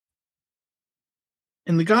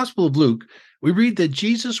In the Gospel of Luke, we read that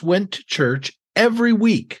Jesus went to church every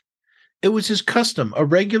week. It was his custom, a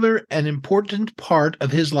regular and important part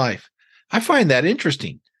of his life. I find that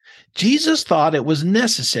interesting. Jesus thought it was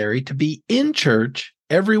necessary to be in church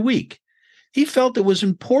every week. He felt it was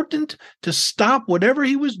important to stop whatever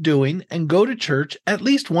he was doing and go to church at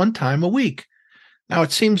least one time a week. Now,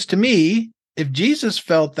 it seems to me, if Jesus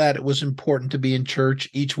felt that it was important to be in church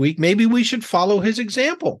each week, maybe we should follow his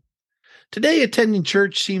example. Today, attending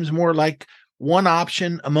church seems more like one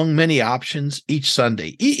option among many options each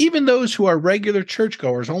Sunday. Even those who are regular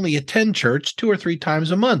churchgoers only attend church 2 or 3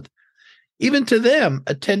 times a month. Even to them,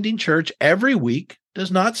 attending church every week does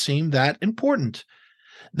not seem that important.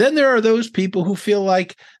 Then there are those people who feel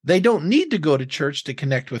like they don't need to go to church to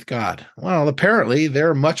connect with God. Well, apparently,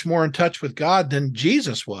 they're much more in touch with God than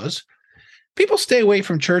Jesus was. People stay away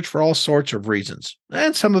from church for all sorts of reasons,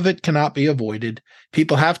 and some of it cannot be avoided.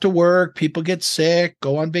 People have to work, people get sick,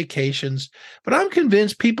 go on vacations, but I'm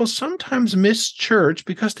convinced people sometimes miss church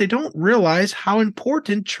because they don't realize how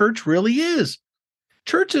important church really is.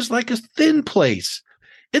 Church is like a thin place.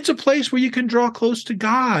 It's a place where you can draw close to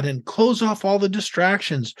God and close off all the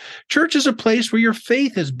distractions. Church is a place where your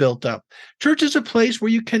faith is built up. Church is a place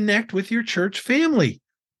where you connect with your church family.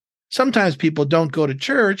 Sometimes people don't go to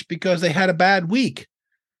church because they had a bad week,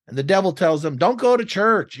 and the devil tells them, don't go to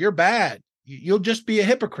church. You're bad. You'll just be a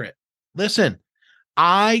hypocrite. Listen,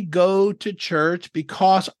 I go to church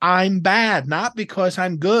because I'm bad, not because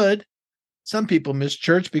I'm good. Some people miss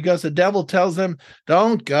church because the devil tells them,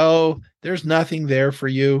 don't go. There's nothing there for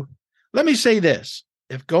you. Let me say this.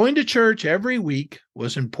 If going to church every week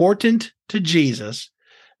was important to Jesus,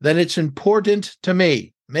 then it's important to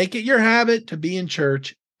me. Make it your habit to be in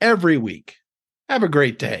church every week. Have a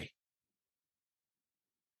great day.